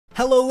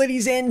Hello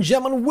ladies and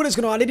gentlemen, what is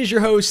going on? It is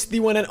your host, the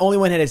one and only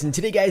ProHenis, and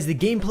today guys, the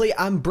gameplay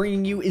I'm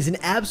bringing you is an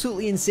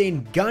absolutely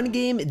insane gun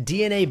game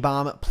DNA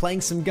bomb playing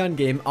some gun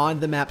game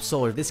on the map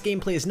Solar. This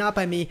gameplay is not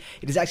by me,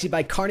 it is actually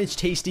by KRNG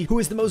Tasty, who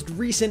is the most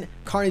recent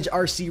KRNG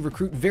RC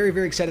recruit.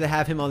 Very excited to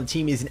have him on the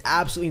team. He's an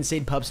absolutely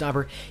insane pub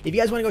stomper. If you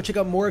guys want to go check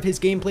out more of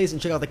his gameplays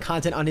and check out the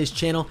content on his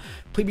channel,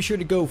 please be sure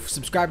to go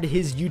subscribe to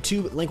his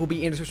YouTube. Link will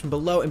be in the description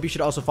below, and be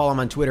sure to also follow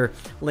him on Twitter.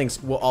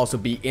 Links will also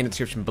be in the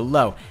description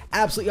below.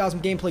 Absolutely awesome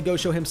gameplay. Go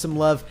show him some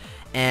love,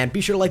 and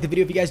be sure to like the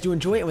video if you guys do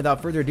enjoy it. And without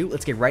further ado,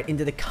 let's get right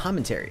into the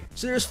commentary.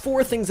 So there's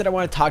 4 things that I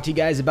want to talk to you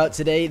guys about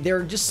today. There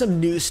are just some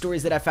news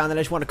stories that I found that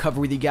I just want to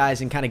cover with you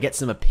guys and kind of get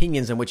some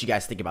opinions on what you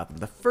guys think about them.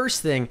 The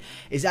first thing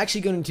is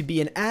actually going to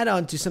be an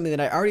add-on to something that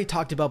I already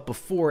talked about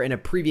before in a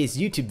previous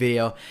YouTube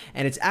video,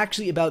 and it's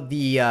actually about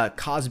the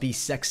Cosby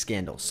sex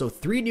scandal. So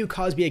 3 new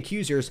Cosby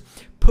accusers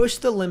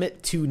pushed the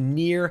limit to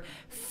near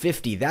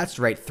 50. That's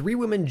right, 3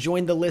 women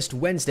joined the list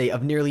Wednesday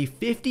of nearly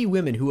 50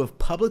 women who have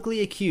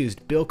publicly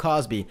accused Bill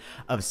Cosby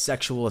of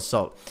sexual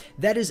assault.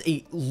 That is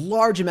a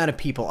large amount of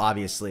people,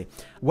 obviously.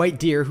 White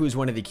Deer, who is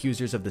one of the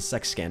accusers of the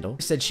sex scandal,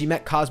 said she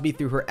met Cosby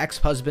through her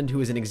ex-husband,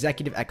 who is an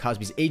executive at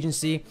Cosby's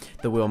agency,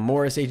 the Will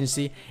Morris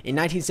Agency. In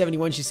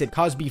 1971, she said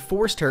Cosby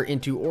forced her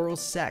into oral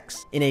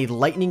sex in a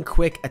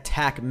lightning-quick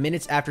attack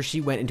minutes after she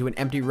went into an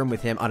empty room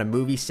with him on a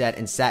movie set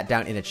and sat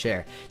down in a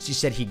chair. She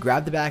said he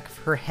grabbed the back of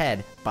her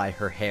head by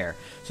her hair.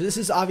 So this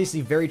is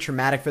obviously very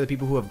traumatic for the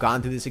people who have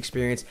gone through this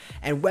experience,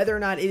 and whether or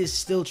not it is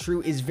still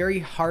true is very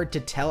hard to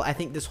tell. I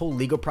think this whole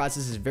legal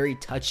process is very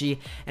touchy,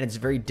 and it's a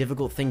very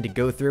difficult thing to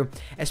go through,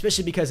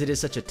 especially because it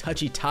is such a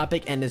touchy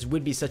topic, and this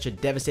would be such a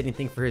devastating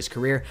thing for his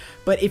career.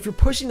 But if you're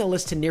pushing the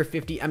list to near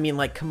 50, I mean,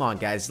 like, come on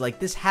guys, like,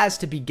 this has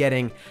to be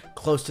getting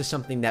close to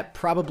something that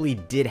probably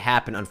did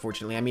happen,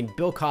 unfortunately. I mean,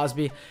 Bill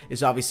Cosby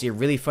is obviously a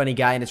really funny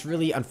guy, and it's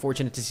really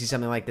unfortunate to see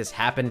something like this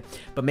happen.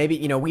 But maybe,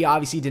 you know, we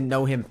obviously didn't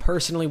know him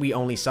personally, we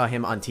only saw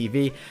him on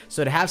TV,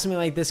 so to have something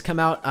like this come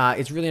out,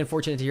 it's really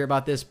unfortunate to hear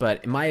about this.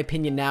 But in my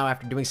opinion now,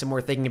 after doing some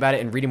more thinking about it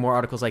and reading more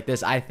articles like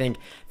this, I think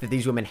that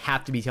these women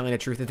have to be telling the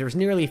truth. If there's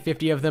nearly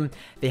 50 of them,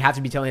 they have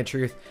to be telling the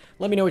truth.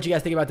 Let me know what you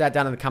guys think about that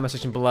down in the comment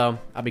section below.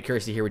 I'll be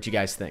curious to hear what you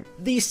guys think.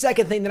 The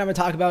second thing that I'm going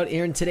to talk about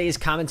in today's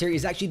commentary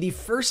is actually the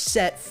first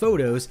set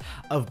photos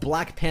of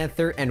Black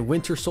Panther and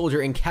Winter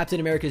Soldier in Captain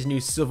America's new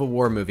Civil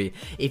War movie.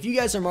 If you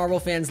guys are Marvel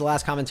fans, the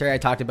last commentary I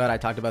talked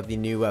about the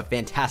new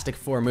Fantastic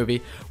Four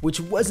movie, which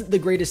wasn't the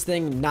greatest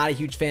thing. Not a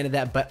huge fan of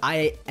that, but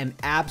I am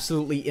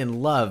absolutely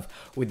in love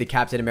with the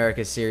Captain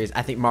America series.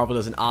 I think Marvel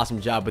does an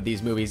awesome job with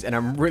these movies, and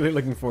I'm really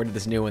looking forward to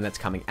this new one that's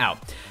coming out.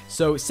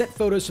 So set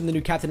photos from the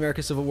new Captain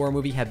America Civil War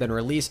movie have been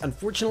released.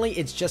 Unfortunately,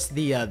 it's just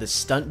the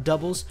stunt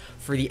doubles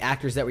for the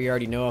actors that we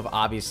already know of.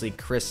 Obviously,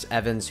 Chris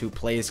Evans, who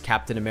plays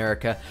Captain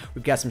America.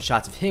 We've got some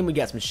shots of him. We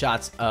got some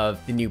shots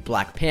of the new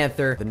Black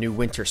Panther, the new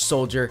Winter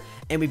Soldier,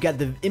 and we've got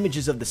the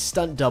images of the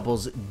stunt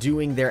doubles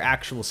doing their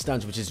actual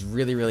stunts, which is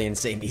really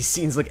insane. These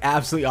scenes look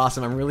absolutely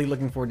awesome. I'm really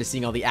looking forward to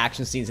seeing all the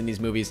action scenes in these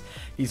movies.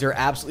 These are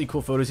absolutely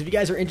cool photos. If you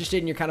guys are interested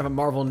and you're kind of a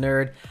Marvel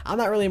nerd, I'm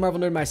not really a Marvel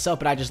nerd myself,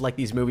 but I just like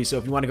these movies. So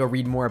if you want to go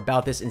read more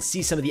about this and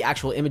see some of the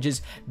actual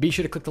images, be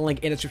sure to click the link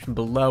in the description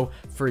below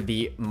for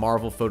the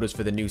Marvel photos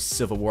for the new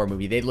Civil War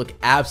movie. They look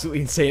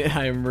absolutely insane, and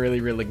I am really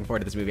looking forward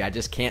to this movie. I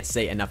just can't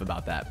say enough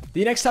about that.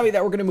 The next topic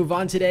that we're going to move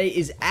on today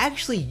is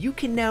actually you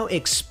can now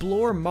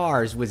explore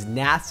Mars with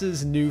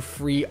NASA's new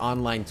free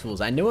online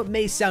tools. I know it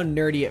may sound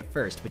nerdy at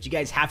first, but you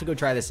guys have to go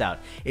try this out.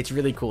 It's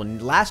really cool.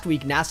 And last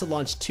week, NASA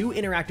launched 2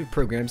 interactive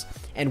programs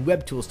and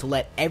web tools to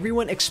let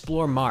everyone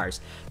explore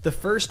Mars. The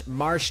first,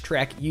 Mars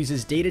Trek,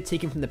 uses data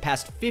taken from the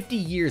past 50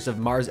 years of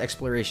Mars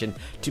exploration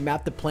to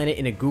map the planet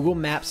in a Google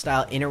Maps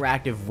style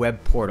interactive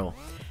web portal.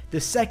 The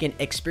second,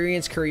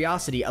 Experience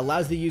Curiosity,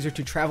 allows the user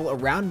to travel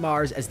around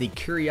Mars as the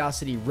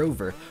Curiosity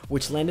rover,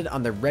 which landed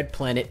on the red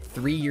planet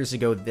 3 years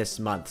ago this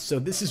month. So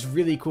this is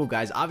really cool,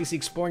 guys. Obviously,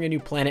 exploring a new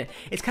planet,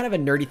 it's kind of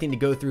a nerdy thing to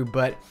go through,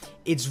 but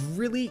it's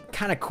really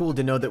kind of cool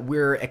to know that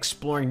we're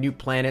exploring new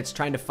planets,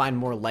 trying to find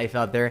more life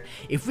out there.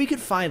 If we could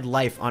find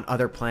life on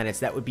other planets,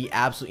 that would be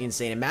absolutely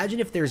insane. Imagine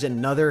if there's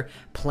another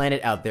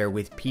planet out there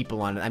with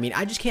people on it. I mean,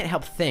 I just can't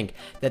help think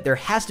that there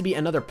has to be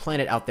another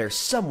planet out there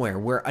somewhere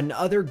where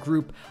another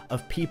group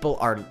of people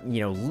are,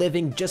 you know,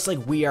 living just like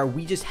we are.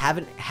 We just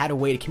haven't had a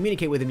way to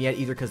communicate with them yet,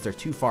 either because they're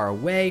too far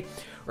away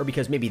or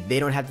because maybe they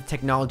don't have the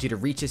technology to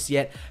reach us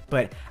yet.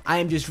 But I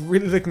am just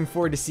really looking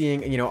forward to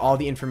seeing, you know, all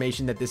the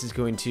information that this is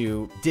going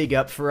to dig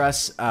up for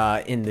us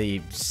in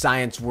the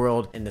science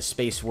world, in the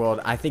space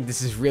world. I think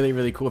this is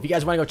really cool. If you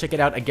guys want to go check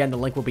it out, again, the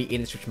link will be in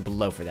the description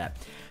below for that.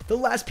 The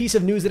last piece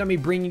of news that I'm going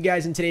to be bringing you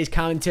guys in today's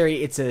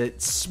commentary, it's a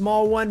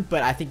small one,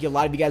 but I think a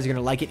lot of you guys are going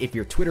to like it if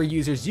you're Twitter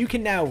users. You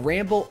can now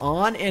ramble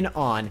on and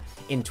on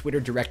in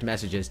Twitter direct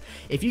messages.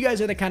 If you guys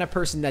are the kind of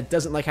person that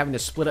doesn't like having to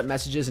split up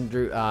messages in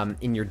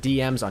your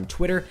DMs on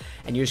Twitter,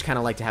 and you just kind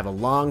of like to have a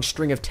long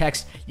string of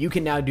text, you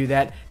can now do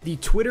that. The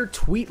Twitter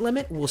tweet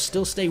limit will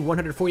still stay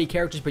 140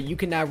 characters, but you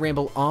can now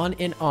ramble on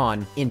and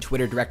on in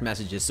Twitter direct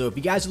messages. So if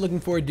you guys are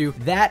looking forward to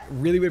that,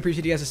 really would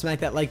appreciate you guys to smack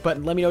that like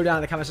button. Let me know down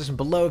in the comment section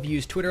below if you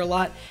use Twitter a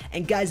lot.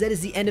 And guys, that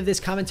is the end of this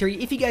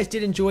commentary. If you guys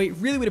did enjoy,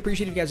 really would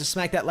appreciate if you guys would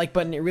smack that like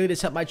button. It really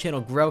does help my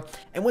channel grow.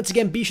 And once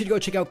again, be sure to go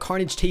check out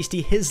Carnage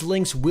Tasty. His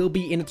links will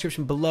be in the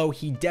description below.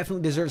 He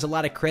definitely deserves a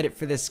lot of credit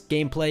for this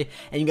gameplay,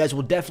 and you guys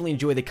will definitely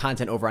enjoy the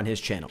content over on his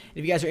channel.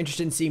 If you guys are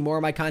interested in seeing more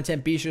of my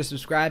content, be sure to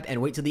subscribe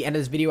and wait till the end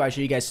of this video. I'll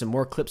show you guys some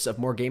more clips of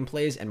more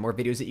gameplays and more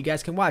videos that you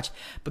guys can watch.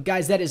 But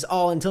guys, that is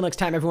all. Until next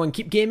time, everyone,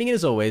 keep gaming, and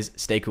as always,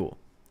 stay cool.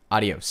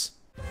 Adios.